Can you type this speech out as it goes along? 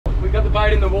we've got the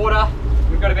boat in the water.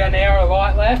 We've got about an hour of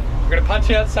light left. We're gonna punch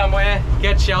out somewhere,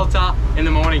 get shelter in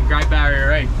the morning. Great Barrier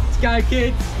Reef. Let's go,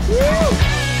 kids. Woo! It's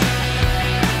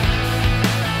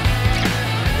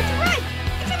a red!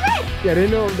 It's a red! Get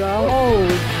in on, darling. Oh!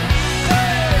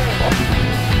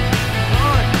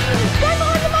 Stand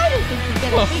behind the motor so you can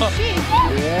get a big fish.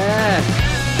 Yeah!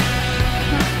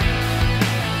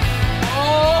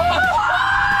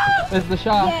 Oh! There's the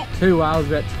shark. Yeah. 2 whales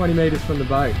about 20 metres from the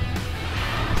boat.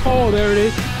 Oh, there it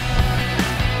is.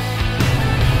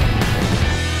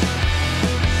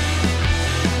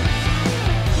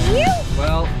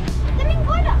 Well,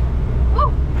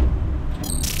 oh.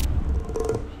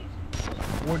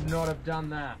 Would not have done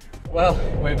that. Well,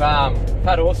 we've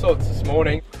had all sorts this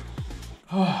morning.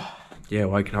 Yeah,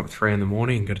 woken up at 3 in the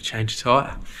morning, got to change the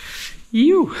tyre.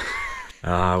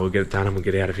 We'll get it done and we'll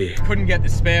get out of here. Couldn't get the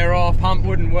spare off, pump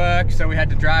wouldn't work, so we had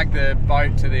to drag the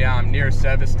boat to the nearest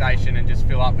service station and just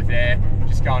fill up with air,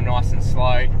 just going nice and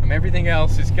slow. Everything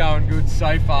else is going good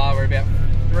so far. We're about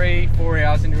 3-4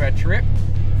 hours into our trip.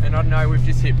 And I don't know, we've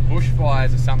just hit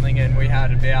bushfires or something and we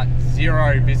had about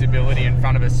 0 visibility in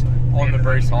front of us on the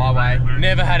Bruce Highway.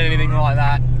 Never had anything like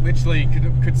that. Literally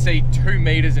could see 2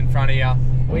 meters in front of you.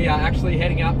 We are actually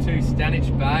heading up to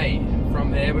Stanage Bay. From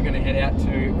there, we're going to head out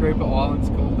to a group of islands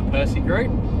called the Percy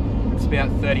Group. It's about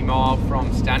 30 miles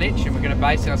from Stanage, and we're going to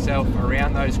base ourselves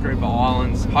around those group of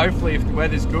islands. Hopefully, if the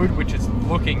weather's good, which is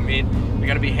looking mint, we're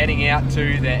going to be heading out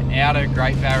to the outer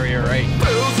Great Barrier Reef.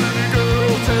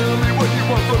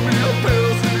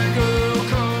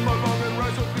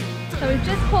 So we've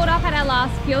just pulled up at our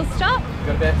last fuel stop. We've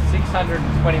got about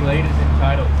 620 litres in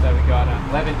total, so we've got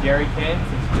 11 jerry cans,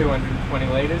 it's 220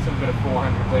 litres, and we've got a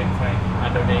 400 litre tank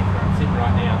underneath where I'm sitting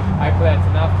right now. Hopefully that's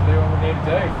enough to do what we need to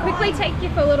do. Quickly take you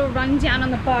for a little rundown on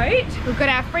the boat. We've got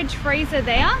our fridge freezer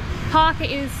there. Parker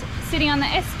is sitting on the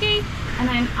JETSKI, and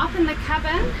then up in the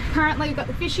cabin, currently we've got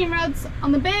the fishing rods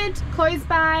on the bed, clothes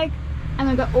bag, and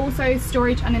we've got also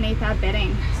storage underneath our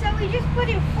bedding. So we just put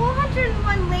in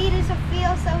 401 litres of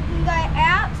fuel so we can go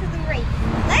out to the reef.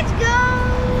 Let's go!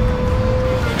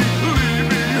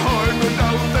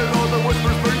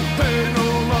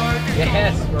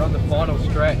 Yes, we're on the final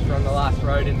stretch. We're on the last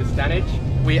road into Stanage.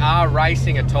 We are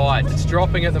racing a tide. It's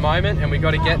dropping at the moment and we've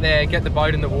got to get there, get the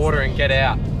boat in the water and get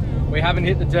out. We haven't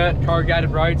hit the dirt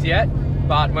corrugated roads yet,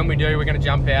 but when we do, we're going to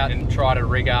jump out and try to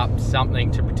rig up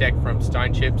something to protect from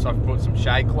stone chips. I've put some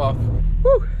shade cloth.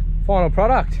 Woo! Final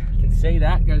product. You can see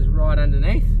that goes right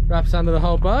underneath, wraps under the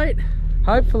whole boat.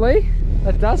 Hopefully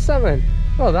that does something.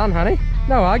 Well done, honey.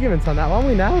 No arguments on that one.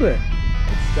 We nailed it.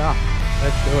 Good stuff.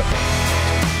 Let's do it.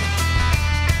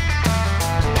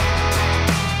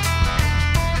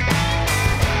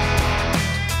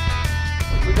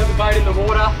 We've got the boat in the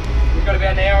water. We've got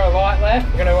about an hour of light left.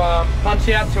 We're going to punch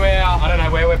out to our, I don't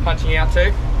know where we're punching out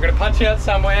to. We're going to punch out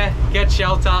somewhere, get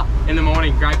shelter in the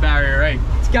morning. Great Barrier Reef.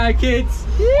 Let's go, kids.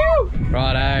 Woo!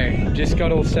 Righto, just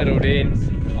got all settled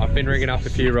in. I've been rigging up a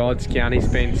few rods. Kearney's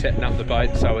been setting up the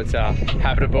boat so it's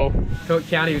habitable. Thought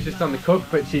Kearney was just on the cook,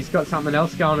 but she's got something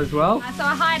else going as well. So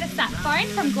I hired a sat phone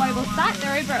from Global Sat.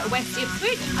 They're over at West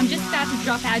Ipswich. I'm just about to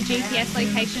drop our GPS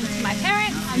location to my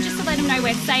parents, just to let them know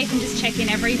we're safe and just check in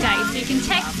every day. So you can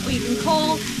text or you can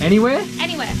call. Anywhere?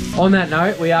 Anywhere. On that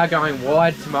note, we are going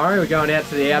wide tomorrow. We're going out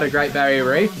to the outer Great Barrier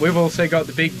Reef. We've also got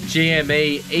the big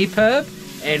GME EPIRB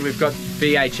and we've got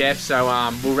VHF, so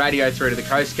we'll radio through to the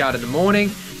Coast Guard in the morning.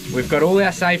 We've got all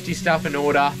our safety stuff in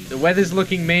order. The weather's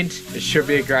looking mint. It should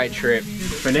be a great trip.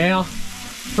 For now,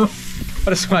 I'll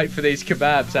just wait for these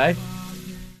kebabs, eh?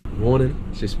 Morning,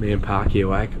 it's just me and Parky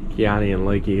awake. Kiani and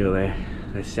Lukey are there.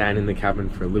 They're staying in the cabin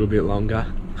for a little bit longer.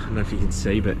 I don't know if you can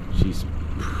see, but she's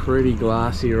pretty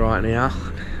glassy right now.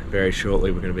 Very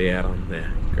shortly, we're gonna be out on the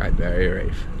Great Barrier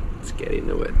Reef. Let's get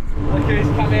into it. Look who's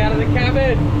come out of the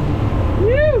cabin.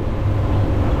 Woo!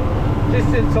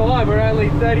 Just in time, we're only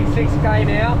 36k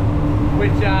now,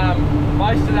 which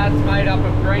most of that's made up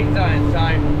of green zone,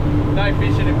 so no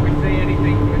fishing if we see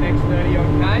anything for the next 30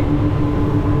 odd k.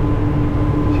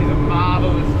 She's a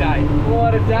marvellous day.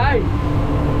 What a day!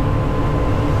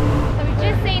 So we've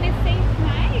just seen a sea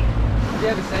snake. Have you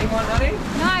ever seen one, honey?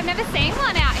 No, I've never seen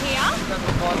one out here. Come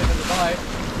to climb into the boat.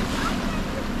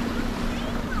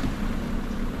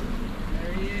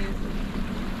 There he is.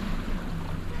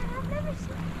 I've never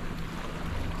seen.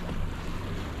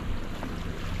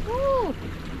 Ooh.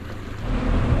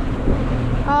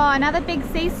 Oh, another big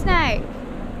sea snake.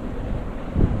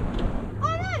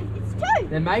 Oh no, it's two.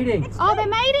 They're mating. Oh, they're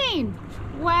mating.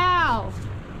 Wow.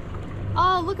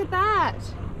 Oh, look at that.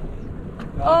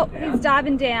 Oh, he's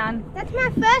diving down. That's my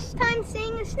first time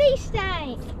seeing a sea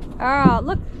snake. Oh,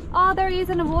 look. Oh, there he is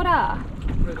in the water.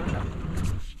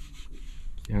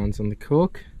 Yarns on the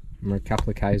cook. And we're a couple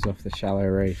of k's off the shallow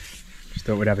reef. Just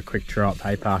thought we'd have a quick drop,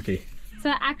 hey Parky?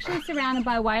 So actually surrounded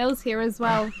by whales here as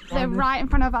well. They're right in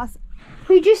front of us.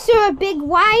 We just saw a big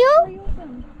whale.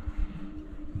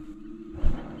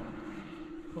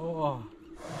 Oh.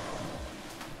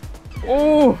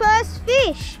 Oh. First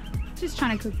fish. Just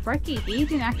trying to cook brekkie here.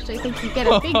 Didn't actually think you'd get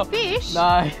a big fish.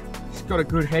 No. He's got a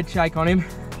good head shake on him.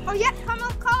 Oh yeah, come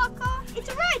on, car. It's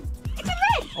a red. It's a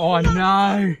red. Oh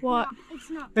no. What? It's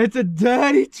not. It's a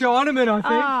dirty Chinaman, I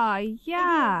think. Oh,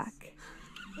 yuck.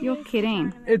 You're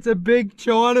kidding. It's a big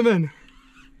Chinaman.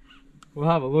 We'll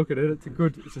have a look at it.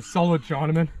 It's a solid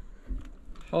Chinaman.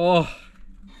 Oh,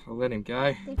 I'll let him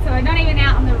go. So we're not even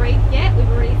out on the reef yet. We've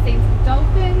already seen some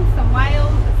dolphins, some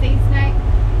whales, a sea snake.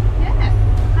 Yeah.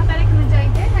 How better can the day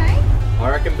get, hey? I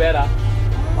reckon better.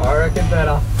 I reckon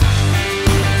better.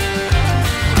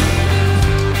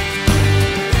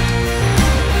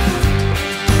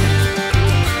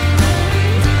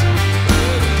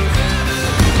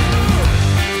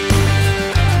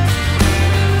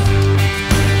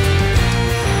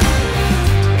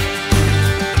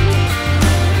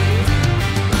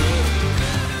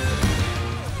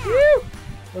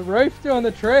 The reef's doing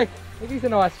the trick. I think he's a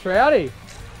nice trouty.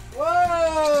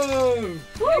 Whoa!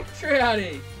 Big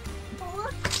trouty.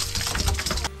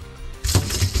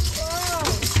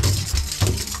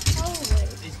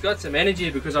 He's got some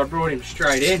energy because I brought him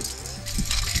straight in.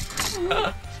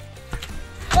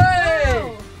 Hey!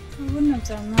 I wouldn't have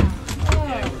done that.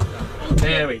 Oh.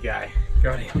 There we go.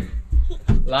 Got him.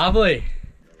 Lovely.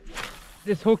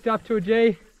 Just hooked up to a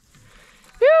G.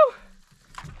 Phew!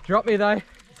 Drop me though.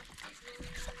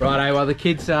 Righto, while the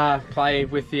kids play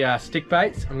with the stick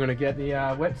baits, I'm gonna get the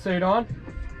wetsuit on,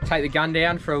 take the gun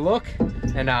down for a look,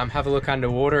 and have a look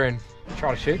underwater and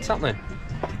try to shoot something.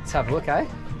 Let's have a look, eh?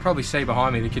 Probably see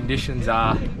behind me the conditions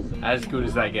are as good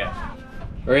as they get.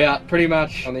 We're out pretty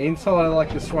much on the inside of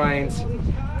like the Swains,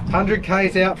 100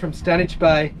 k's out from Stanage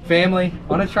Bay, family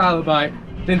on a trailer boat.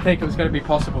 Didn't think it was going to be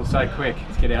possible so quick.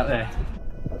 Let's get out there.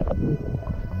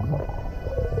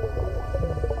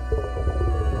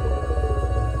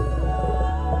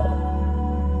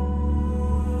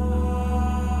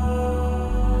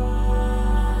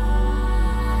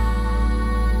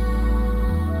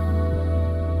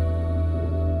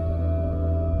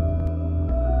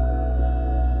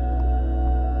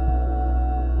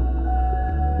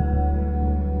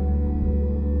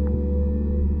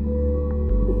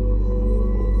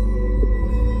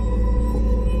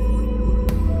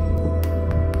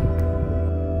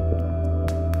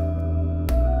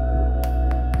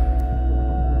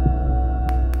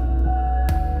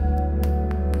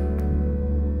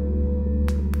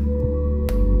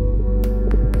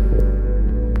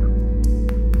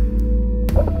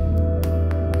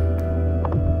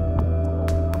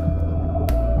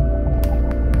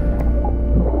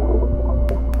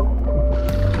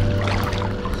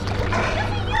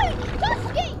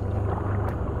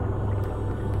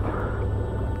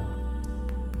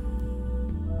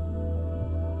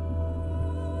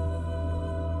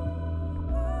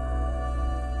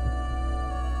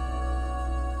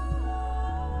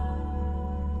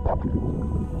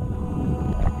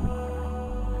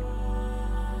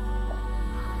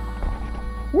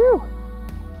 Woo!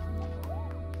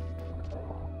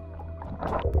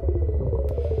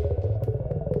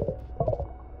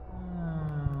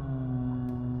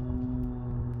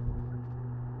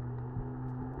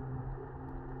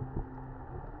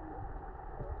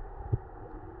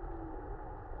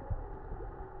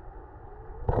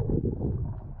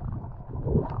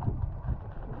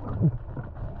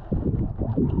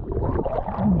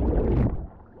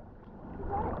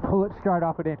 Pull it straight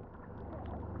up and in.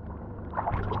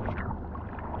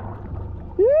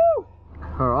 Woo!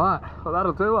 Alright, well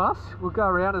that'll do us. We'll go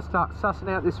around and start sussing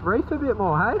out this reef a bit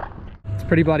more, hey? It's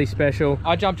pretty bloody special.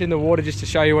 I jumped in the water just to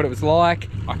show you what it was like.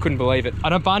 I couldn't believe it.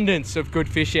 An abundance of good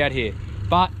fish out here.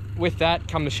 But with that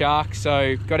come the sharks,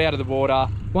 so got out of the water.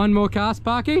 One more cast,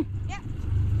 Parky? Yep.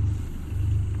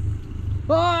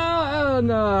 Oh,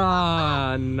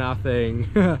 no, nothing.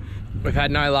 We've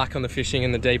had no luck on the fishing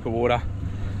in the deeper water.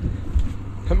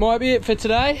 It might be it for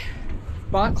today,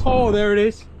 but oh, there it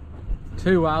is.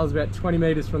 Two whales about 20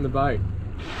 meters from the boat.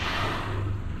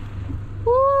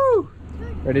 Woo!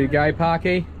 Ready to go,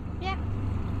 Parky? Yeah.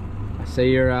 I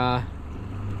see you're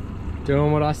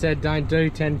doing what I said don't do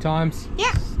 10 times.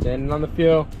 Yeah. Standing on the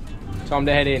fuel. Time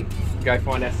to head in. Go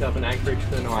find ourselves an anchorage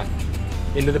for the night.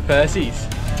 Into the Percys.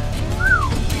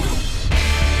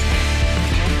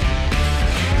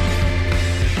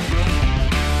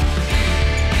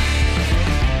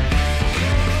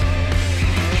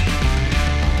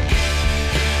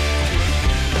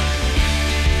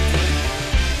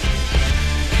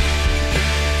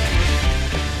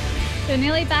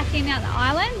 nearly back in out the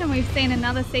island and we've seen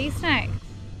another sea snake.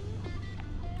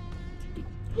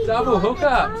 Double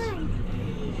hookups.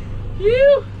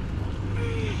 You.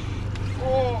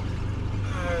 Oh.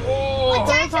 Oh.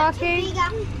 Hey, Parky.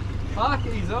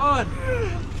 Parky's on.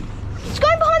 It's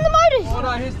going behind the motors. Oh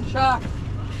no, here's the shark.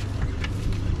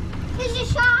 There's your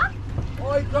shark.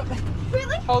 Oh, he got me.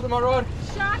 Really? Hold my rod.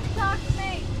 Shark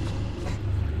me.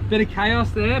 Bit of chaos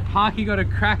there. Parky got a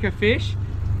cracker fish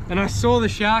and I saw the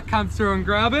shark come through and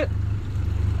grab it.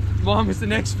 Mine was the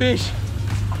next fish.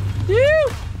 Phew!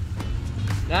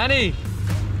 Danny.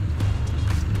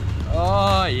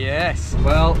 Oh yes.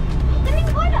 Well, Let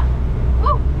me go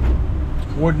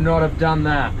down. would not have done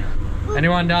that.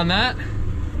 Anyone done that?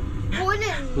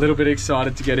 Wouldn't. A little bit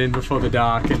excited to get in before the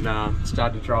dark and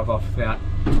start to drive off without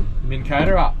Minn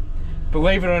Kota up.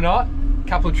 Believe it or not, a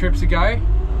couple of trips ago,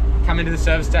 come into the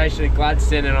service station at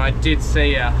Gladstone and I did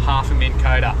see a half a Minn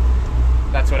Kota.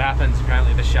 That's what happens.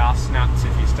 Apparently the shaft snaps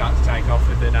if you start to take off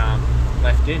with it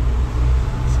left in.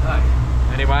 So,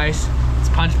 anyways, let's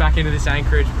punch back into this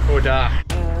anchorage before dark.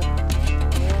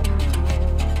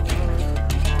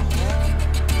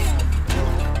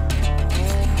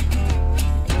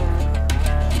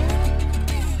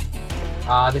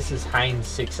 This is Haynes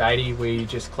 680. We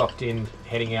just clocked in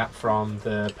heading out from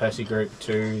the Percy group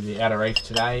to the Outer Reef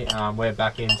today. We're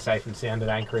back in safe and sound at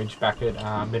anchorage back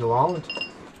at Middle Island.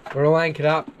 We're all anchored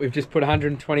up. We've just put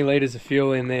 120 litres of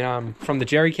fuel in the, from the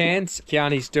jerry cans.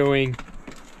 Kiani's doing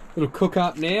a little cook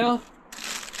up now.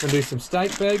 We'll do some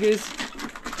steak burgers.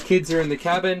 Kids are in the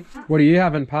cabin. What are you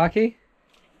having, Parky?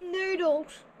 Noodles.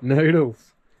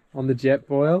 Noodles on the jet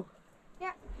boil.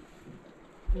 Yeah.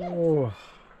 Oh.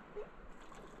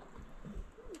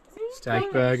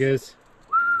 Steak burgers.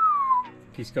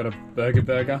 He's got a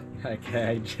burger.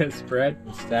 Okay, just bread,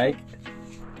 steak.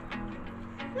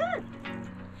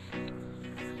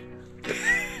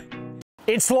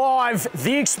 It's live,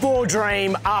 the Explore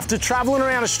Dream. After travelling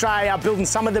around Australia, building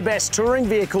some of the best touring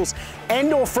vehicles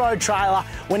and off-road trailer,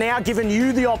 we're now giving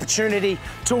you the opportunity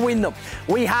to win them.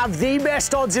 We have the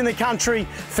best odds in the country.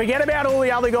 Forget about all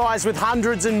the other guys with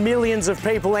hundreds and millions of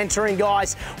people entering,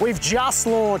 guys. We've just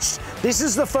launched. This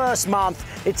is the first month.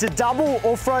 It's a double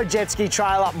off-road jet ski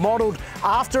trailer modelled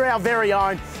after our very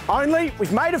own. Only,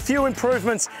 we've made a few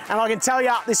improvements, and I can tell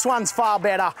you, this one's far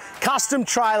better. Custom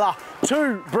trailer,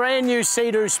 2 brand new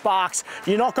Sea-Doo Sparks.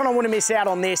 You're not going to want to miss out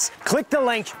on this. Click the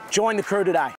link, join the crew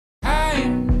today.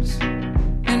 Times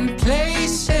and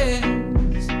places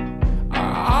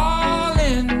are all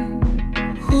in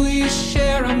who you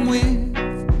share them with,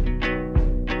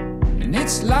 and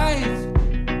it's life,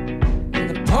 and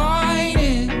the point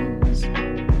is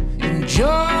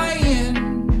enjoying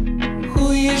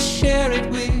who you share it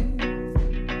with.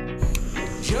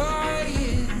 Joy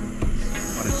is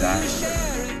What a day.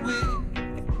 share it with.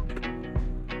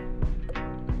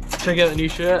 Check out the new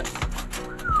shirt.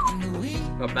 And the week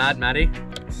Got mad, Maddie.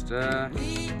 Just, Is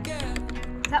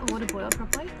that water boiled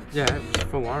properly? yeah, it's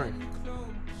full wiring.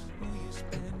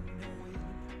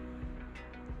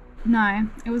 No,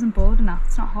 it wasn't boiled enough.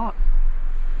 It's not hot.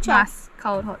 Nice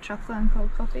cold hot chocolate and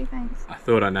cold coffee, thanks. I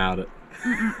thought I nailed it.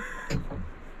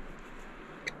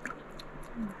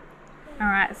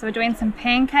 Alright, so we're doing some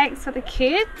pancakes for the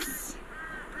kids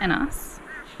and us.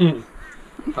 I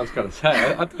was gonna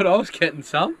say, I thought I was getting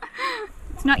some.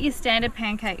 It's not your standard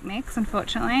pancake mix,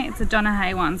 unfortunately. It's a Donna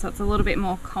Hay one, so it's a little bit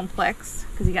more complex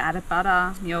because you get added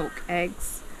butter, milk,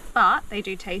 eggs, but they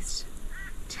do taste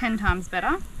 10 times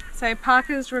better. So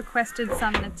Parker's requested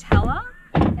some Nutella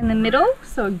in the middle,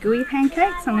 so a gooey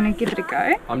pancake, so I'm gonna give it a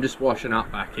go. I'm just washing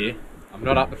up back here. I'm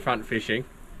not up the front fishing.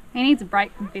 He needs a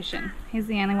break from fishing. He's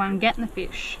the only one getting the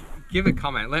fish. Give a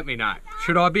comment, let me know.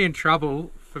 Should I be in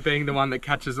trouble for being the one that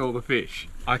catches all the fish?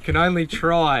 I can only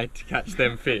try to catch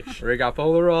them fish. Rig up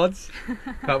all the rods,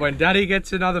 but when Daddy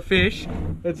gets another fish,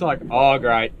 it's like, oh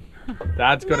great,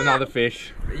 Dad's got another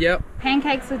fish. Yep.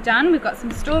 Pancakes are done. We've got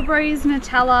some strawberries,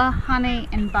 Nutella, honey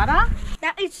and butter.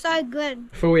 That is so good.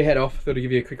 Before we head off, I thought I'd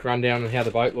give you a quick rundown on how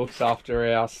the boat looks after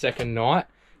our second night.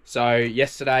 So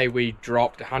yesterday we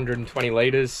dropped 120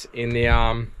 litres in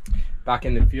the back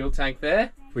in the fuel tank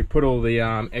there. We put all the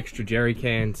extra jerry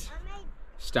cans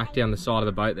stacked down the side of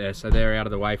the boat there, so they're out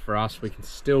of the way for us. We can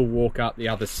still walk up the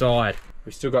other side.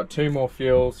 We've still got 2 more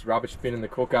fuels, rubbish bin in the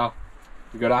cooker.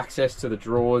 We've got access to the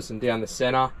drawers and down the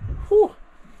centre. Whew.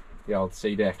 The old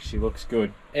sea deck, she looks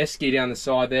good. JETSKI down the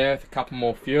side there with a couple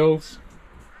more fuels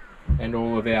and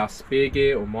all of our spear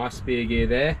gear, or my spear gear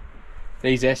there.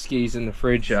 These JETSKIs in the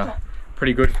fridge are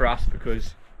pretty good for us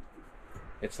because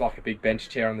it's like a big bench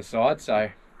chair on the side, so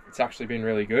It's actually been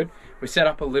really good. We set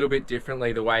up a little bit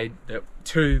differently the way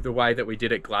that we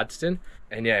did at Gladstone,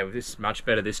 and yeah, this is much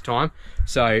better this time.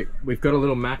 So we've got a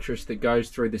little mattress that goes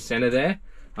through the center there,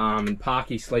 and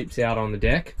Parky sleeps out on the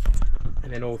deck,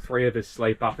 and then all three of us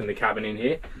sleep up in the cabin in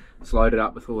here. It's loaded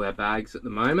up with all our bags at the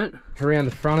moment. Around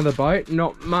the front of the boat,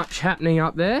 not much happening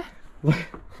up there.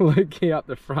 Lukey up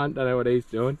the front, don't know what he's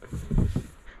doing.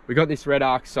 We got this Red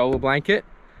Arc solar blanket.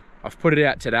 I've put it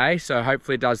out today, so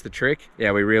hopefully it does the trick.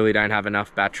 Yeah, we really don't have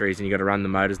enough batteries and you got to run the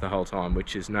motors the whole time,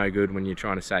 which is no good when you're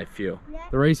trying to save fuel.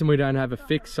 The reason we don't have a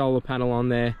fixed solar panel on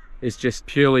there is just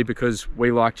purely because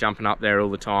we like jumping up there all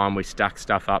the time. We stack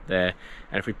stuff up there,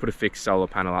 and if we put a fixed solar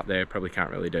panel up there, probably can't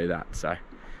really do that. So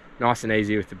nice and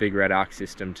easy with the big Red Arc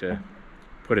system to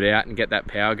put it out and get that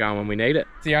power going when we need it.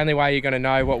 The only way you're going to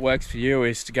know what works for you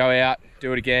is to go out,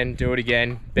 do it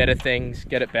again, better things,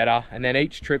 get it better, and then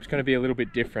each trip's going to be a little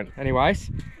bit different. Anyways,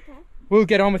 we'll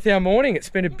get on with our morning. It's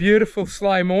been a beautiful,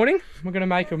 slow morning. We're going to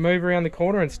make a move around the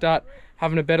corner and start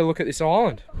having a better look at this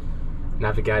island.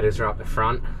 Navigators are up the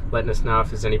front, letting us know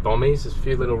if there's any bombies. There's a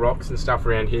few little rocks and stuff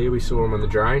around here. We saw them on the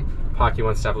drone. Parky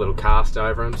wants to have a little cast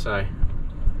over them, so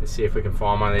let's see if we can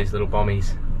find one of these little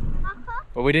bombies.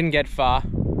 But we didn't get far.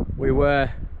 We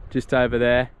were just over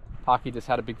there. Parky just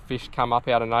had a big fish come up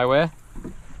out of nowhere.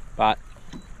 But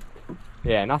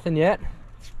yeah, nothing yet.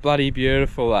 It's bloody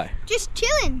beautiful though. Just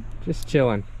chilling. Just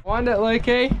chilling. Find it,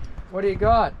 Lukey. What do you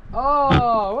got?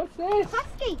 Oh, what's this?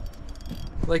 Husky.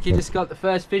 Lukey just got the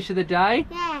first fish of the day.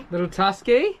 Yeah. Little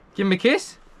tusky. Give him a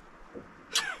kiss.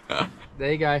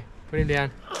 There you go. Put him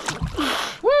down.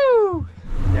 Woo!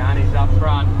 Yanni's up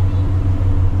front.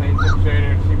 Seen some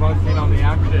tuna and she wants in on the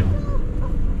action.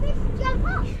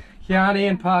 Kiani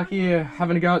and Parky are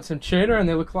having a go at some tuna, and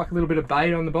there looks like a little bit of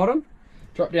bait on the bottom.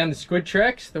 Drop down the squid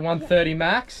Trex, the 130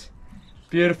 max.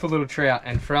 Beautiful little trout,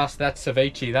 and for us that's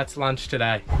ceviche, that's lunch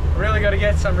today. Really got to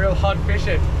get some real hot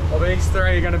fishing, or these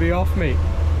three are going to be off me.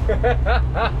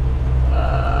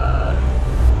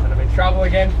 I'm in trouble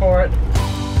again for it.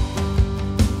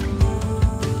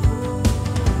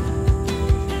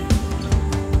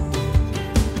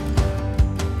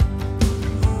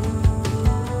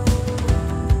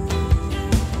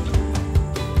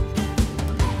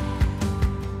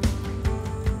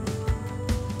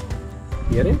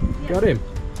 Get him? Yep. Got him.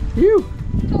 You.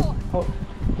 Oh.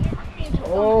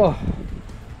 Oh.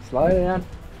 Slow down.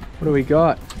 What do we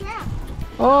got? Yeah.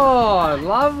 Oh,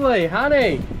 lovely,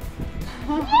 honey.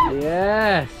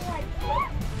 Yes.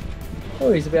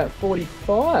 Oh, he's about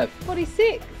 45.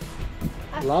 46.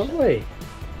 Lovely.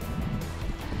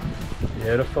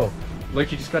 Beautiful.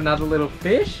 Look, you just got another little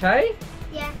fish, hey?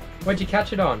 Yeah. What'd you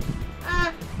catch it on?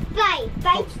 Bait.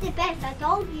 Bait's the best, I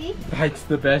told you. Bait's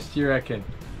the best, you reckon?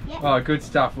 Yep. Oh, good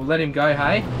stuff. We'll let him go,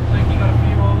 hey? Lukey got a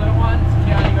few more little ones.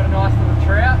 Kiani got a nice little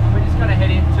trout. We're just going to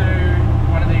head into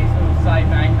one of these little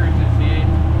safe anchorages here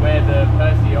where the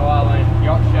Percy Island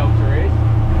yacht shelter is.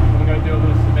 And we're going to do a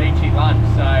little ceviche lunch.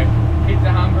 So, kids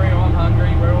are hungry, I'm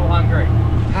hungry, we're all hungry.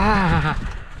 Ah!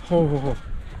 Oh.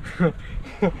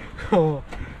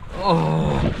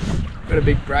 Oh. Got a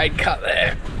big braid cut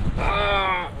there.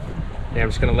 Oh. Now I'm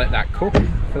just going to let that cook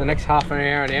for the next half an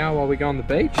hour while we go on the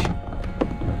beach.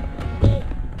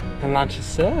 And lunch is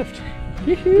served.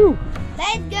 Yoo-hoo!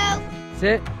 Let's go.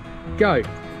 Set, go.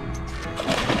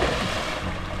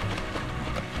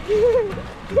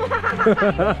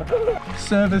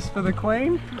 Service for the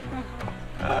Queen.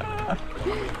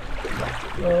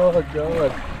 Oh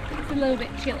God. It's a little bit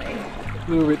chilly. A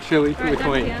little bit chilly for Right, the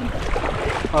Queen. again.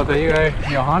 Oh, there you go,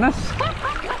 Your Highness.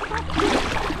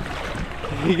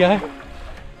 There you go.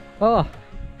 Oh,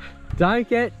 don't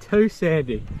get too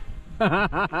sandy.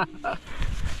 I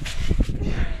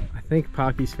think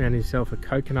Parky's found himself a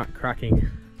coconut cracking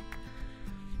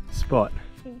spot.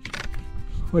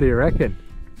 What do you reckon?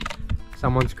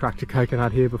 Someone's cracked a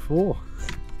coconut here before.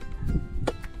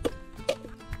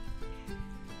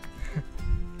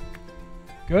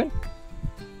 Good?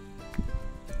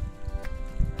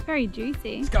 Very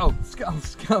juicy. Skull, skull,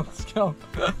 skull, skull.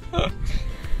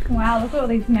 Wow, look at all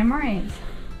these memories.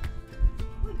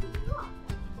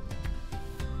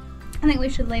 I think we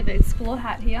should leave an explore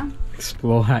hat here.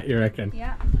 Explore hat, you reckon?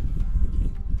 Yeah.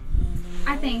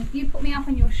 I think you put me up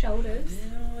on your shoulders.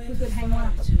 We could hang one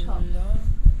up at the top.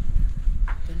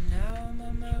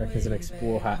 Reckons an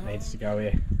explore hat needs to go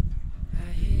here.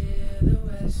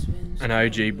 An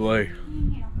OG blue.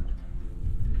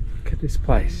 Look at this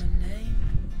place.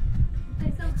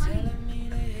 They sell honey.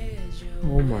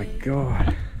 Oh my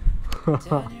God.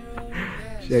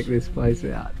 Check this place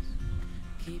out.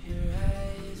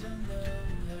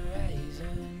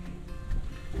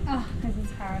 Oh, this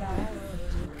is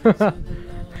paradise.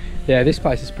 Yeah, this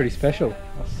place is pretty special.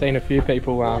 I've seen a few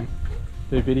people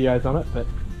do videos on it, but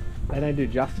they don't do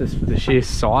justice for the sheer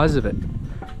size of it.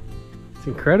 It's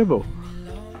incredible.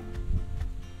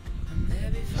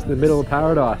 It's the middle of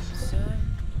paradise.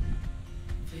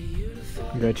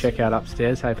 I'm going to check out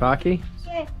upstairs. Hey, Parky?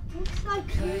 Yeah, looks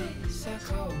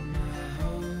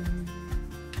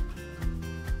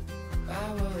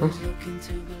so cute.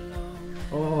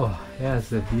 Oh, how's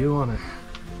the view on it?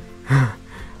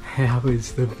 How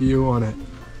is the view on it?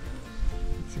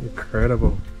 It's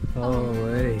incredible.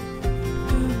 Holy.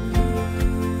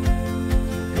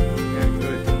 Yeah,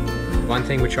 good. One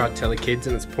thing we try to tell the kids,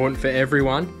 and it's important for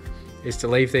everyone, is to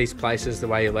leave these places the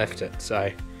way you left it. So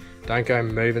don't go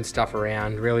moving stuff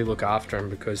around. Really look after them,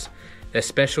 because they're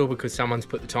special because someone's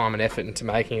put the time and effort into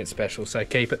making it special. So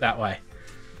keep it that way.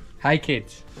 Hey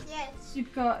kids. Yes.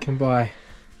 You've got Come by.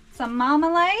 some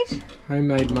marmalade,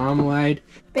 Homemade marmalade.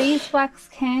 beeswax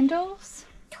candles.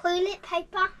 Toilet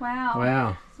paper. Wow.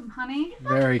 Wow. Some honey.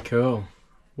 Very cool.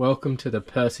 Welcome to the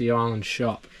Percy Island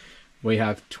shop. We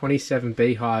have 27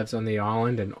 beehives on the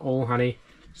island and all honey.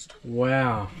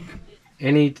 Wow.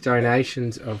 Any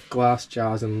donations of glass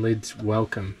jars and lids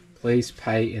welcome. Please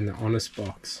pay in the honest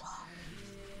box.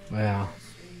 Wow.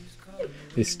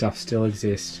 This stuff still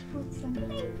exists.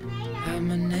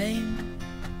 I'm a name.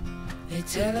 They're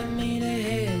telling me to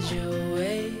head your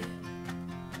way.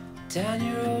 Down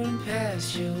your road and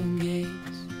past your gates.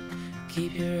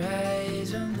 Keep your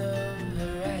eyes on the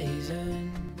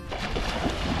horizon.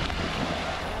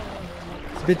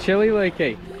 It's a bit chilly,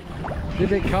 Leaky. It's a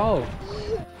bit cold.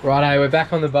 Righto, we're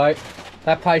back on the boat.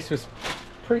 That place was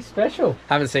pretty special.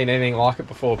 Haven't seen anything like it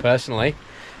before personally.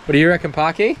 What do you reckon,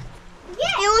 Parky?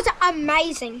 Yeah, it was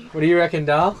amazing. What do you reckon,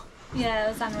 Dal? Yeah, it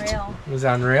was unreal. It was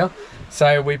unreal.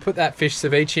 So we put that fish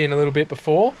ceviche in a little bit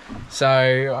before.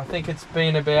 So I think it's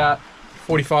been about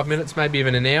 45 minutes, maybe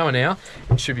even an hour now.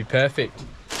 It should be perfect.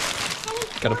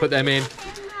 Got to put them in,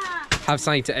 have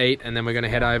something to eat, and then we're going to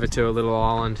head over to a little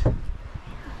island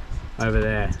over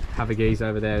there. Have a geese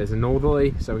over there. There's a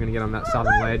northerly, so we're going to get on that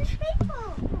southern ledge.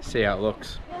 See how it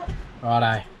looks.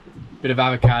 Righto. Bit of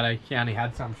avocado. Keani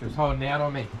had some. She was holding out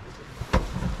on me.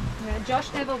 Yeah,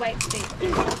 Josh never waits to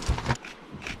eat.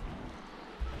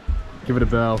 Give it a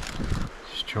burl.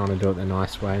 Just trying to do it the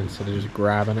nice way instead of just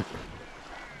grabbing it.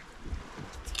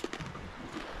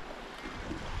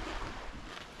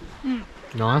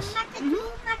 Nice?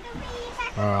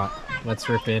 Alright, let's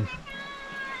rip in.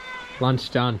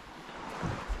 Lunch done.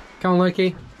 Come on,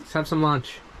 Lukey, let's have some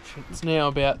lunch. It's now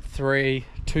about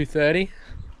 2:30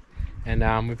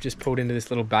 and we've just pulled into this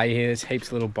little bay here. There's heaps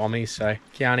of little bommies, so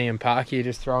Keani and Parky are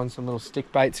just throwing some little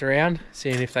stick baits around,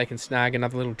 seeing if they can snag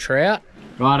another little trout.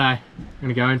 Righto, I'm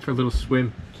gonna go in for a little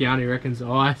swim. Keani reckons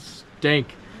I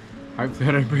stink. Hopefully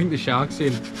I don't bring the sharks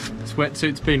in. This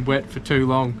wetsuit's been wet for too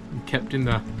long and kept in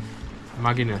the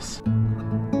mugginess.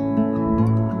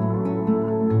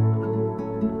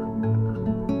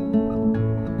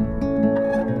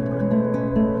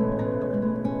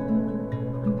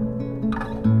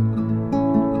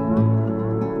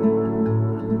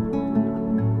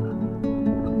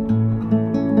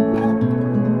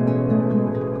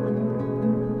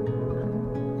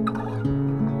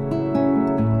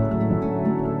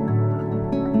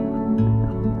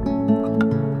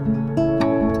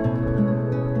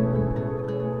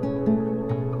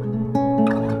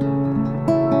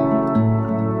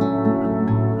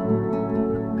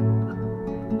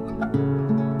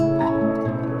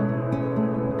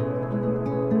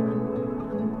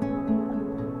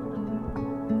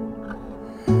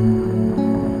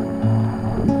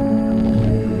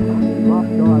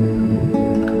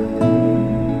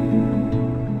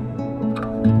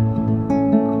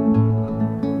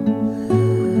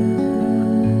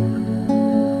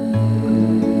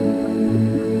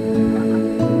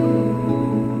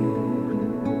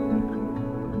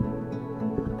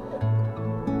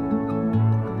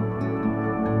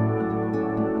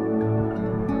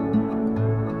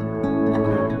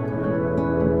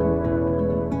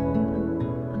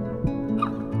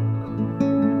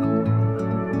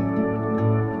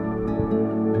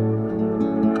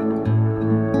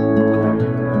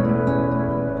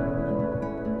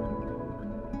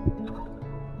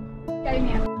 Gave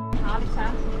me a heart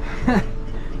attack.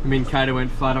 Me and Kata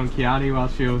went flat on Keani while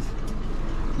she was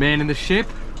manning the ship,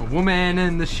 or woman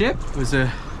in the ship. It was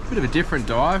a bit of a different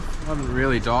dive. I haven't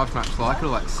really dived much like it,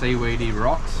 like seaweedy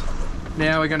rocks.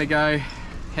 Now we're gonna go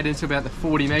head into about the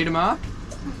 40-metre mark,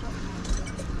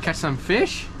 catch some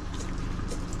fish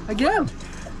again.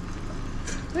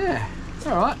 Yeah,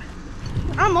 all right.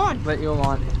 I'm on. Let your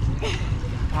line.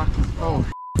 Oh,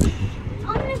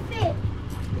 I'm gonna fit.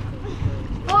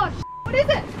 Gosh.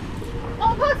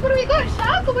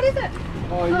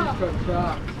 Oh, you've got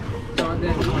sharks. Right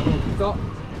then, stop.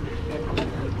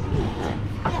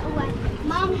 Get away.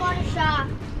 Mum got a shark.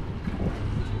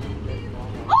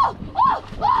 Oh! Oh!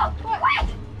 Oh! Wait!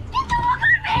 Get the look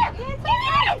on me! Get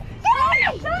in! Get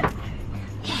in!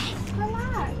 Yes!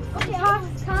 Relax. Okay,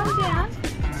 calm down.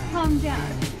 Calm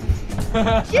down.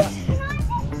 Just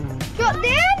got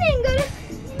down and got a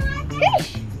fish.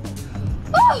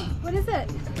 Oh! What is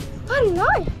it? I don't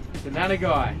know. Banana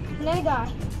guy. Another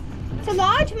guy. It's a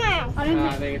large mouth. I don't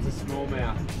I think it's a small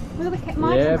mouth. Look at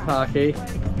the Yeah, Parky.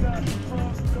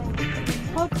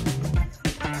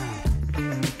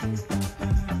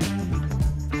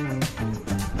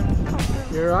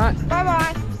 You alright? Bye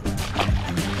bye.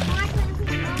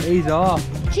 He's off.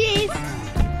 Cheers.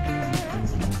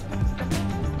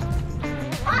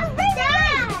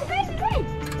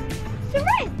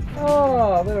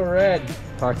 Oh, little red.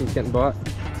 Parky's getting bite.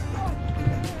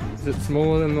 Is it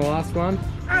smaller than the last one?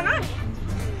 I know.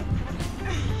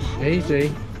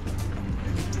 Easy.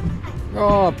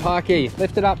 Oh, Parky.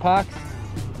 Lift it up, Parks.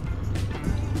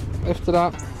 Lift it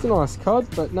up. It's a nice cod,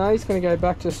 but no, he's going to go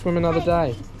back to swim another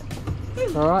day.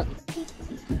 Alright.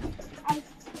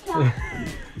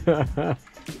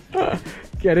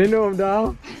 Get into him,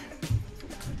 Dale.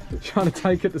 Trying to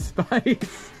take it to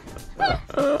space.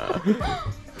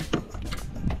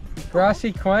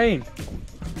 Grassy Queen.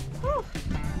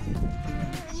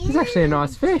 He's actually a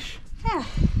nice fish. Yeah.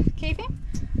 Keep him?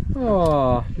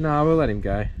 Oh, no, we'll let him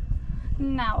go.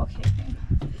 No, we'll keep him.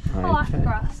 I like Okay.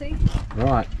 Grassy.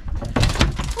 Right.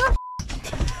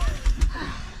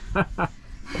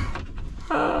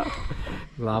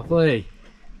 Lovely.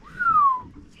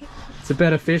 It's a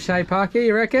better fish, hey Parky,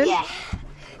 you reckon? Yeah.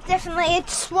 Definitely it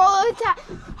swallowed that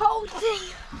whole thing.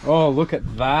 Oh, look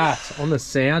at that on the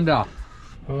sounder.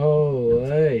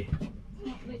 Holy.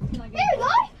 There we go.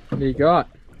 What do you got?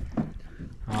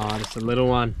 Oh, just a little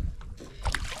one.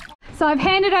 So I've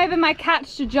handed over my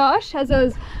catch to Josh as there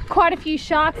was quite a few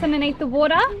sharks underneath the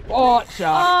water. Oh,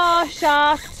 shark. Oh,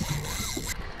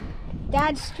 sharks.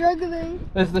 Dad's struggling.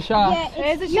 There's the shark. Yeah,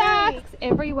 There's the huge. sharks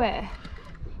everywhere.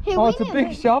 Here, Oh, we it's a need big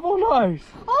it. shovel nose.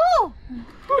 Oh!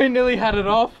 We nearly had it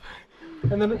off,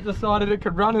 and then it decided it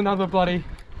could run another bloody.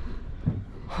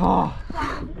 Oh,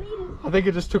 I think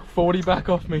it just took 40 back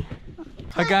off me.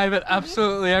 I gave it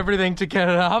absolutely everything to get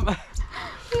it up.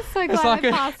 I'm so glad like I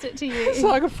a- passed it to you. It's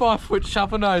like a 5-foot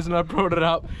shovel nose, and I brought it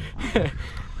up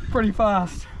pretty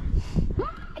fast.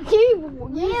 You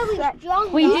really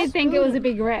strong. We did think it was a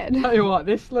big red. Tell you what,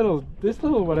 this little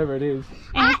whatever it is,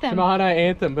 Anthem. tomato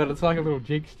anthem, but it's like a little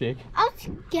jig stick. I was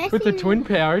guessing. With the twin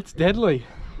power, it's deadly.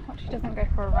 Watch, she doesn't go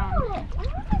for a run.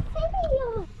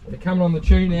 They're coming on the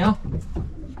tune now.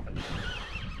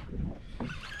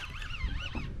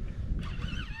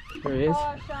 There he is.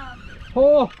 Oh, shark.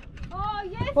 Oh! Oh,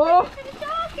 yes. Oh. Finish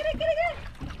off. Get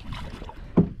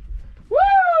it.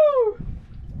 Woo!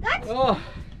 That's Oh!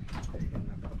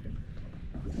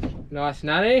 Nice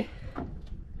nanny.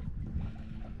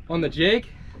 On the jig.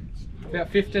 About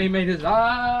 15 metres.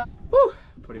 Ah! Woo!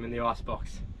 Put him in the ice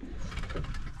box.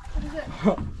 What is it?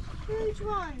 huge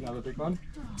one. Another big one.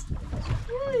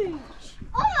 Huge.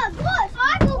 Oh my gosh,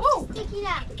 eyeballs sticking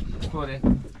out. Put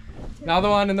in. Another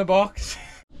one in the box.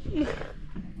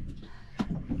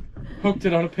 Hooked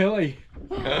it on a pilly.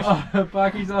 Oh,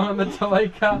 Bucky's on the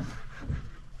Talika.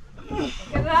 Get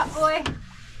it up, boy.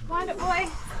 Find it, boy.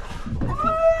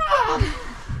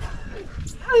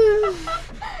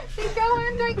 Keep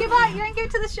going. Don't give up. You don't give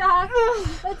it to the shark.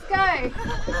 Let's go.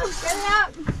 Get it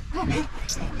up.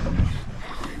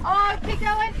 Oh, keep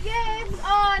going. Yes.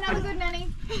 Oh, another good nanny.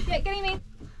 Yeah, get him in.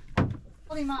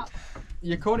 Pull him up.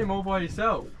 You caught him all by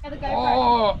yourself. Have a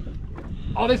GoPro.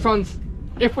 Oh, this one's,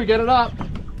 if we get it up,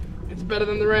 it's better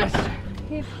than the rest.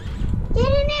 Keep. Get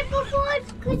in it before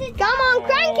it's, cause it's come on,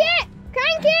 crank it!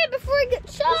 Crank it before it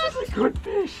gets shot! This is a good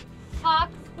fish.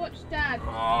 Parks, watch Dad.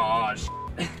 Oh,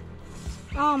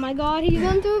 Oh my god, he's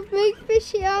onto a big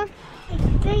fish here. It's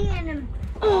digging him.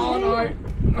 oh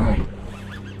no. No.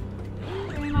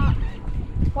 Bring him up.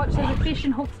 Watch, there's a fish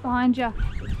and hooks behind you.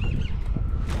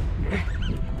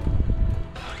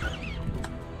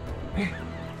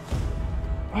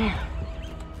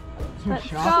 Let's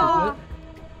go.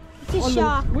 It's a On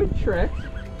shark. the squid trek.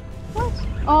 What?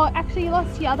 Oh, actually, you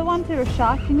lost the other one to a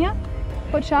shark, didn't you?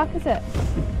 What shark is it?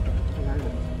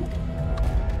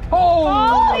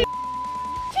 Oh!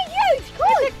 It's a huge cod.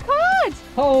 It's a cod!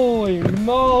 Holy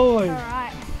moly!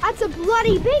 Alright. That's a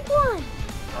bloody big one.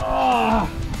 Ah.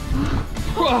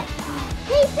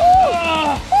 He's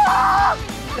Ah.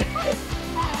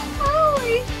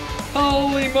 Holy.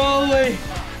 Holy moly!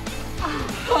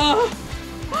 Ah.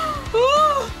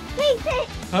 Ah. He's it.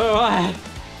 Alright.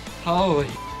 Holy.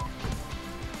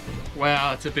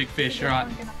 Wow, it's a big fish. Alright,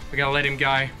 we're gonna let him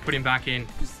go, put him back in.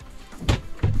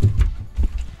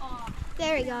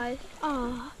 There he goes.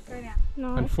 Oh,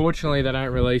 no. Unfortunately, they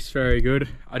don't release very good.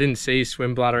 I didn't see his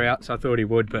swim bladder out, so I thought he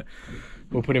would, but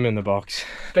we'll put him in the box.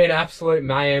 It's been absolute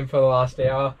mayhem for the last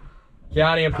hour.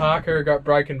 Kiani and Parker got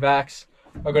broken backs.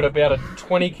 I got about a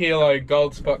 20 kilo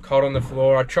gold spot cod on the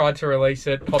floor. I tried to release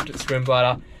it, popped its swim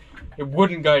bladder. It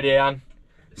wouldn't go down.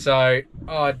 So,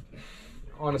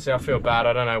 honestly, I feel bad.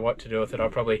 I don't know what to do with it. I'll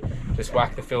probably just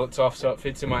whack the fillets off so it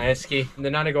fits in my JETSKI. And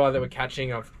the nanny guy that we're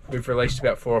catching, we've released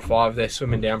about 4 or 5. They're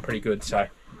swimming down pretty good, so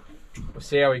we'll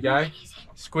see how we go.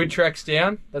 Squid Trek's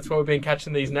down. That's what we've been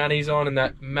catching these nannies on in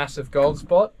that massive gold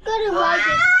spot. Gotta wind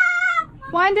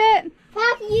it. Wind it.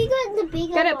 Parker, you got the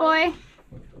bigger Get it, boy.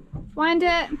 Wind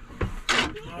it.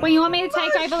 When you want me to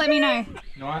take over, let me know.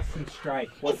 Nice and straight.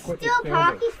 It's still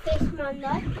Parker's fish, Mum,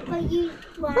 though. But you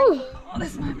wind it. Oh,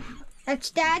 that's mine. That's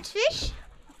Dad's fish.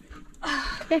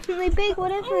 Definitely big,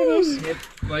 whatever it is. Yep,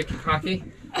 Blakey, Parky.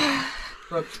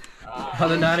 Look,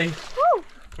 other nanny.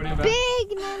 Put him back.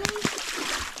 Big nanny.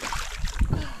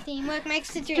 Teamwork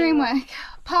makes the dream. Dream work.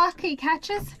 Parky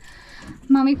catches,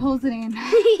 Mummy pulls it in.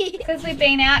 Because we've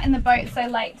been out in the boat so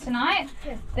late tonight,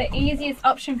 the easiest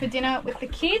option for dinner with the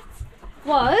kids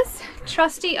was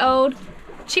trusty old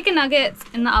chicken nuggets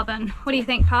in the oven. What do you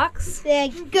think, Parks? They're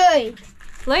good.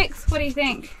 Luke's, what do you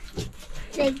think?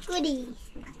 They're goodies.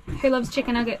 Who loves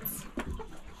chicken nuggets?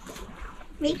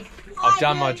 Me. I've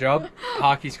done my job.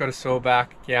 Parky's got a sore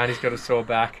back. Kiani's got a sore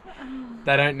back.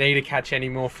 They don't need to catch any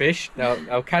more fish.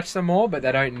 They'll catch some more, but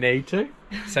they don't need to.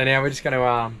 So now we're just going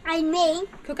to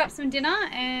cook up some dinner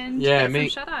and yeah,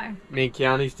 get some shadow. Me and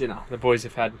Kiani's dinner. The boys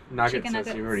have had nuggets, as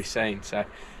you've already seen. So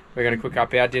we're going to cook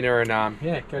up our dinner and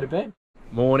yeah, go to bed.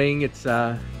 Morning. It's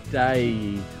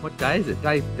day. What day is it?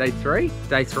 Day 3.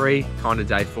 Day 3, kind of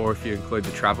day 4 if you include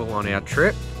the travel on our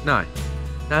trip. No,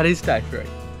 it is day 3.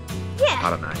 Yeah. I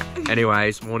don't know.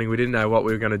 Anyways, morning. We didn't know what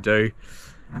we were going to do.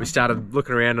 We started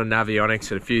looking around on Navionics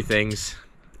at a few things,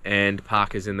 and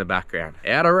Parker's in the background.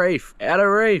 Outer reef,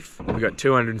 outer reef. We've got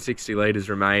 260 litres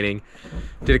remaining.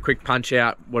 Did a quick punch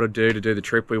out what to do the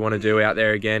trip we want to do out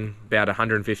there again. About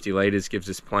 150 litres gives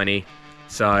us plenty.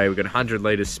 So we've got 100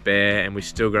 litres spare, and we've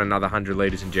still got another 100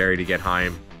 litres in Jerry to get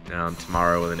home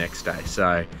tomorrow or the next day.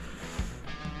 So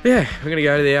yeah, we're going to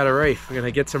go to the outer reef. We're going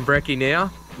to get some brekkie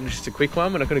now. Just a quick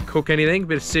one. We're not going to cook anything. A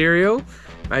bit of cereal,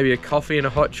 maybe a coffee and a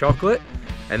hot chocolate.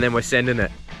 And then we're sending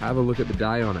it. Have a look at the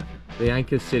day on it. The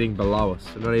anchor's sitting below us.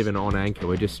 We're not even on anchor.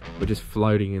 We're just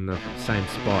floating in the same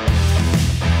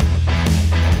spot.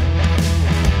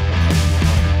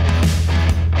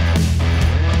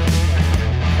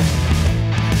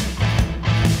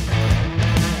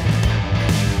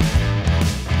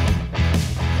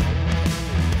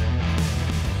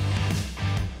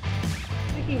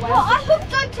 Well, I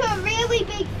hooked onto a really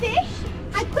big fish.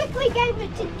 I quickly gave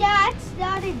it to Dad,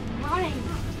 started running.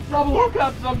 Double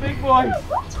hookups on big boy.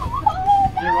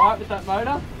 You right with that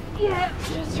motor? Yeah,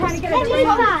 just trying to get it What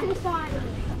to is run.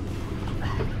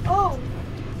 that? Oh,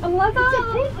 A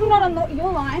leather? Not on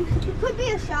your line. it could be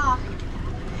a shark.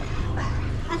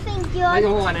 I think Let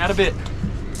you're... your line out a bit.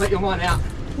 Let your line out.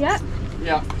 Yep.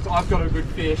 Yeah, so I've got a good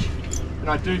fish, and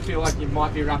I do feel like you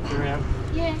might be wrapped around.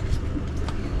 Yeah.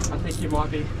 I think you might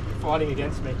be fighting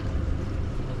against me.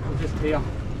 I'm just here.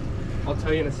 I'll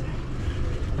tell you in a sec.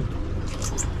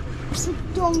 It's a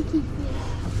donkey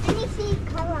fish. Let me see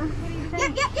colour.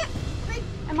 Yep.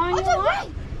 Am I on It's your a line?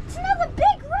 red. It's another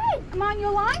big red. Am I on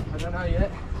your line? I don't know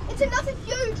yet. It's another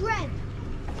huge red.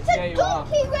 It's Yeah, a you are.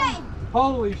 donkey red.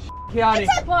 Holy Kiani.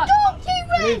 It's a What?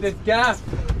 donkey Need red. this gas.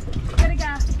 Get a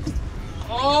gas.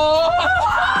 Oh!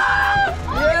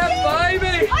 Yeah,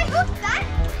 baby! I hooked that.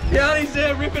 Kiani's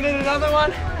there ripping in another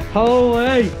one.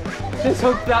 Holy! Just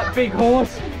hooked that big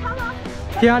horse. Colour.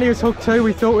 Kiani was hooked too.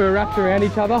 We thought we were wrapped around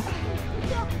each other.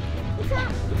 It's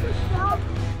a shark.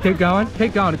 Keep going.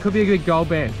 Keep going. It could be a big gold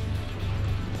band.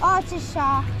 Oh, it's a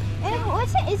shark.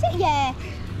 What's it? Is it? Yeah.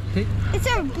 Keep, It's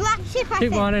a black ship, I keep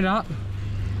think. winding up.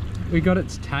 We got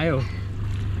its tail.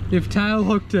 You've tail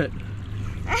hooked it.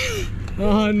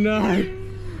 Oh no.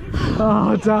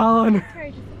 Oh, darling.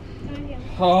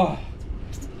 Oh,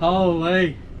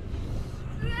 holy.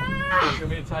 You want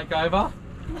me to take over?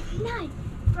 No.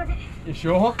 Got it. You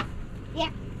sure? Yeah.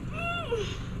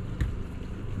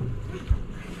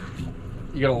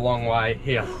 You got a long way.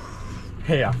 Here.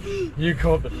 Here. You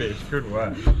caught the fish. Good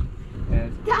work. Yeah.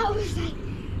 That was a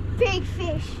big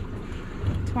fish.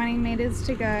 20 meters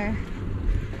to go.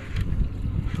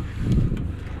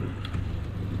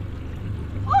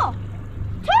 Oh,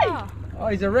 two. Oh, Oh,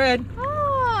 he's a red.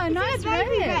 oh nice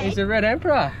red. He's a red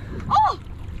emperor. Oh!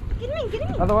 Get him in, get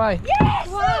him in. Other way. Yes!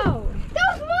 Wow.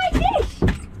 That was my fish!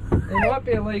 It might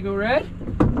be a legal red.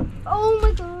 Oh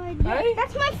my god. Hey?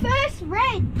 That's my first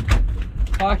red.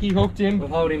 Parky hooked in. We'll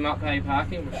hold him up, hey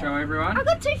Parky, we'll show everyone. I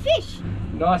got 2 fish.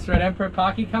 Nice red emperor.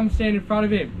 Parky, come stand in front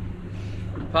of him.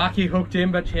 Parky hooked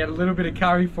in, but she had a little bit of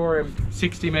curry for him,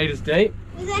 60 metres deep.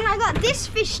 And then I got this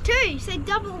fish too, so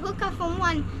double hooker from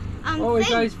one Oh, he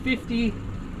thing. goes 50,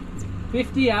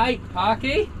 58,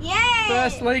 Parky. Yay!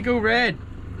 First legal red.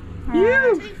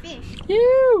 2 fish.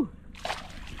 You.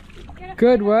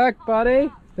 Good work,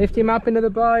 buddy. Lift him up into the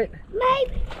boat.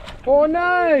 Maybe. Oh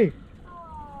no!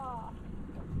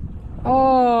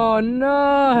 Oh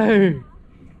no!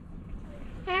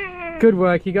 Good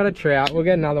work, you got a trout. We'll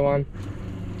get another one.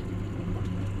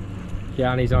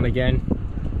 Yarny's on again.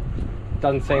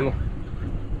 Doesn't seem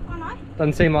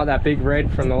like that big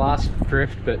red from the last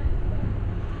drift, but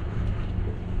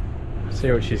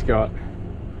see what she's got.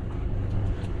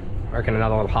 I reckon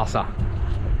another little husser.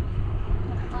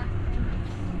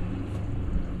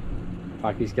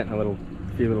 Parky's getting a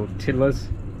few little tiddlers.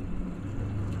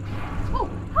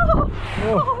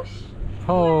 Oh,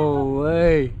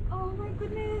 Holy! oh my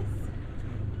goodness.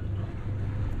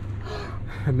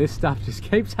 And this stuff just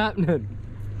keeps happening.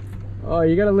 Oh,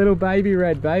 you got a little baby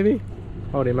red, baby.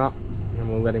 Hold him up and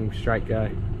we'll let him straight go.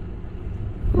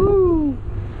 Woo!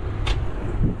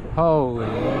 Holy! I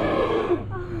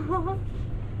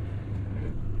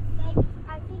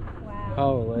think, wow.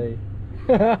 Holy!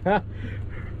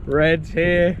 Red's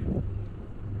here.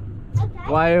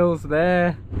 Okay. Whales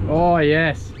there. Oh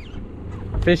yes.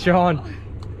 Fish on.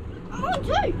 I'm on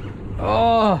 2.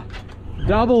 Oh,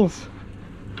 doubles.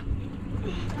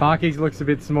 Parky's looks a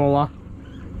bit smaller.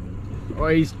 Oh,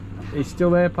 he's still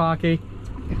there, Parky.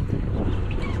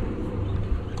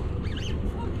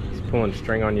 He's pulling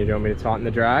string on you. Do you want me to tighten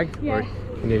the drag? Yeah. Or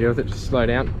can you do with it? Just slow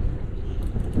down.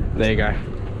 There you go.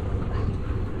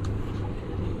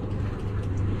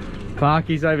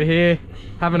 Parky's over here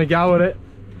having a go at it.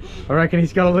 I reckon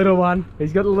he's got a little one.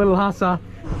 He's got a little husser.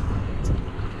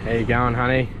 How you going,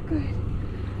 honey? Good.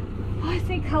 Oh, I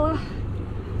see colour.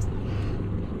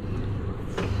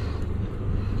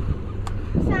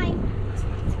 Same.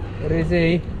 What is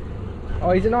he?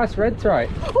 Oh, he's a nice red throat.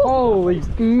 Holy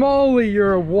moly,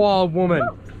 you're a wild woman.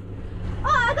 Oh,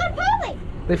 I got Pearly.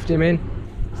 Lift him in.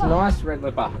 It's a nice red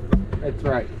lipper. Red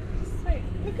throat. Sweet.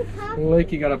 Look at Pearly.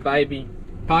 Lukey got a baby.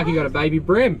 Parky got a baby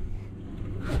brim.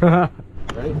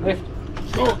 Ready? Lift.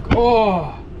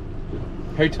 Oh.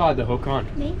 Who tied the hook on?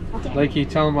 Me? Lukey,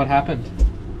 tell him what happened.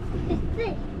 It's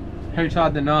this. Who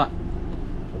tied the knot?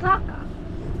 Parker.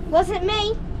 Wasn't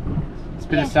me. It's a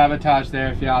bit of sabotage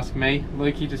there if you ask me.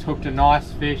 Lukey just hooked a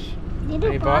nice fish. Little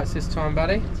Any bites this time,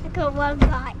 buddy? I got 1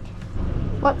 bite.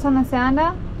 What's on the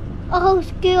sounder? A whole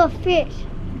school of fish.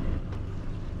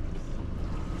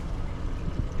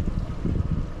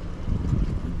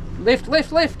 Lift,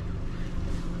 lift, lift.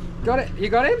 Got it? You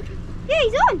got him? Yeah,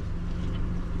 he's on.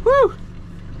 Woo!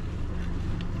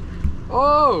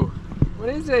 Oh! What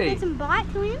is he? Get some bite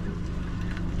to him.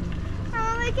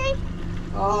 Ricky.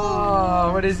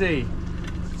 Oh, what is he?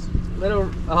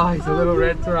 Little, oh, he's a little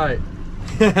red throat.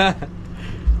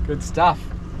 Good stuff.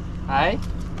 Hey?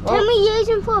 Can we use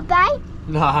him for a bait?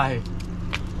 No.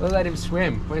 We'll let him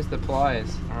swim. Where's the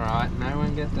pliers? Alright, no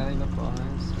one get Daddy the pliers.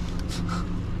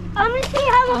 I'm gonna see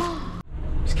how much.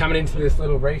 Just coming into this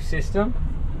little reef system.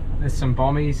 There's some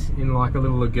bommies in like a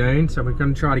little lagoon, so we're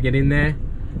going to try to get in there.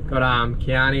 Got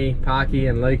Kiani, Parky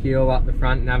and Lukey all up the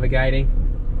front navigating.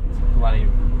 It's bloody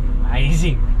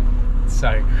amazing. It's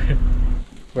so good.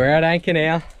 We're at anchor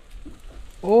now.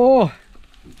 Oh!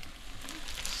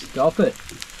 Stop it.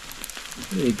 What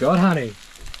have you got, honey?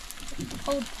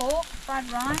 Pulled pork,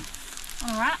 fried rice, on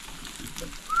a wrap.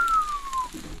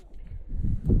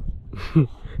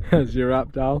 How's your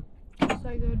up, doll?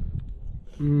 So good.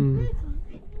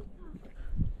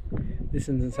 This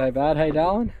isn't so bad, hey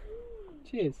darling?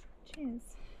 Cheers. Cheers.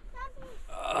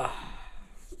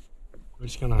 We're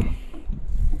just gonna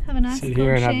Have a nice sit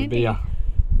here and have a shandy. beer.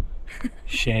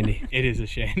 Shandy. It is a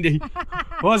shandy.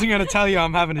 I wasn't gonna tell you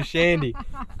I'm having a shandy.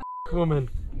 Woman.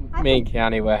 Me and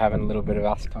Kiani were having a little bit of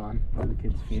us time while the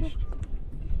kids fished.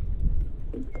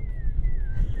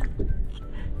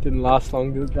 Didn't last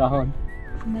long, did it, darling?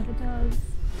 Never does.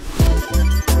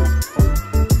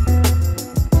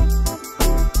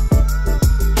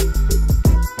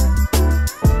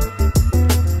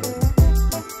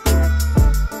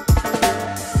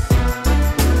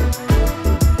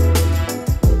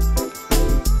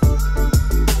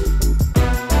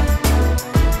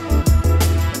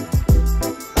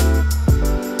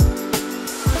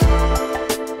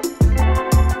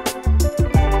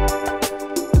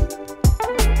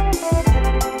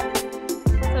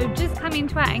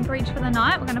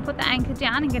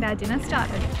 down and get our dinner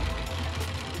started.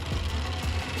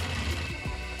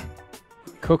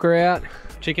 Cooker out,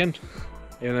 chicken,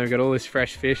 even though we've got all this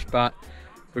fresh fish, but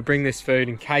we bring this food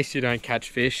in case you don't catch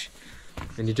fish,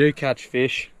 and you do catch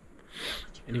fish,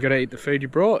 and you got to eat the food you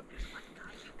brought.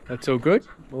 That's all good.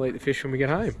 We'll eat the fish when we get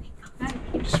home.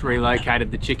 Just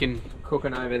relocated the chicken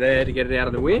cooking over there to get it out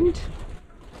of the wind.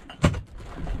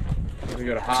 We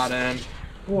got a hard end.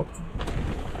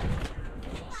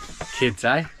 Kids,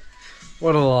 eh?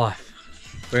 What a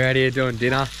life. We're out here doing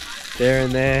dinner, there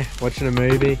and there, watching a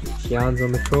movie. Yarn's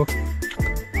on the cook.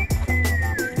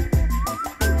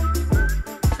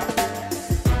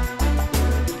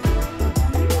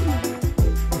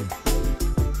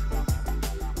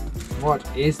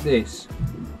 What is this?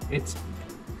 It's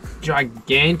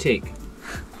gigantic.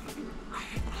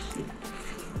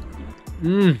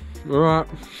 Alright.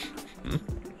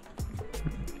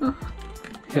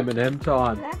 M&M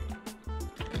time.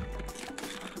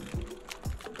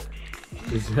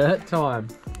 Dessert time.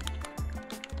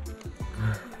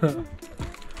 Woo.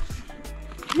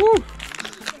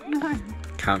 No.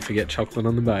 Can't forget chocolate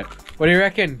on the boat. What do you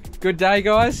reckon? Good day,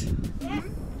 guys?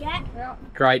 Yeah.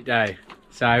 Great day.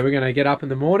 So we're going to get up in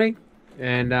the morning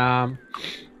and I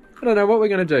don't know what we're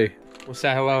going to do. We'll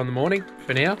say hello in the morning.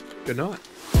 For now, good night.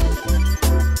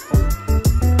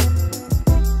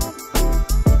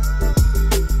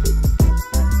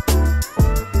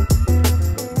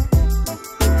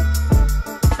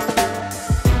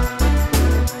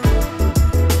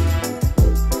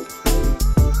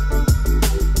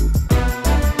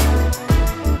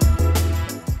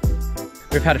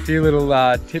 We've had a few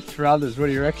little tips for others. What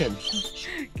do you reckon?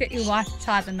 Get your wife to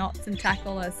tie the knots and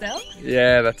tackle herself.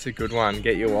 Yeah, that's a good one.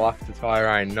 Get your wife to tie her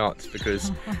own knots,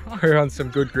 because we're on some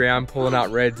good ground pulling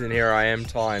up reds, and here I am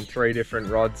tying 3 different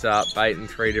rods up, baiting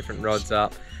 3 different rods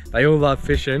up. They all love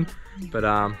fishing, but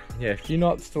yeah, a few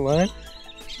knots to learn.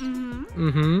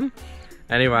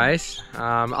 Anyways,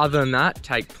 other than that,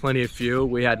 take plenty of fuel.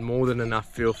 We had more than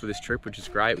enough fuel for this trip, which is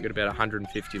great. We've got about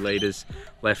 150 litres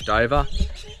left over.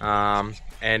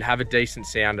 And have a decent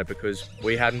sounder, because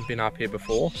we hadn't been up here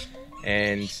before,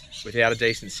 and without a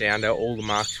decent sounder, all the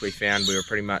marks we found, we were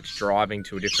pretty much driving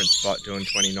to a different spot doing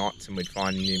 20 knots and we'd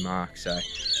find a new mark. So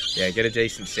yeah, get a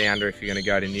decent sounder if you're going to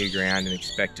go to new ground and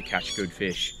expect to catch good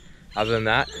fish. Other than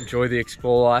that, enjoy the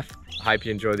explore life. I hope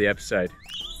you enjoy the episode.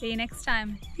 See you next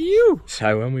time.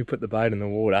 So when we put the boat in the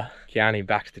water, Kiani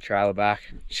backed the trailer back.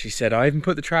 She said, I even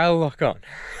put the trailer lock on.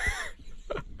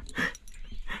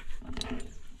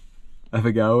 Have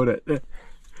a go at it.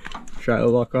 Trailer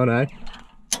lock on, eh?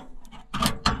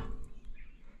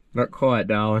 Not quite,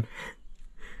 darling.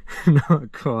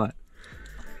 Not quite.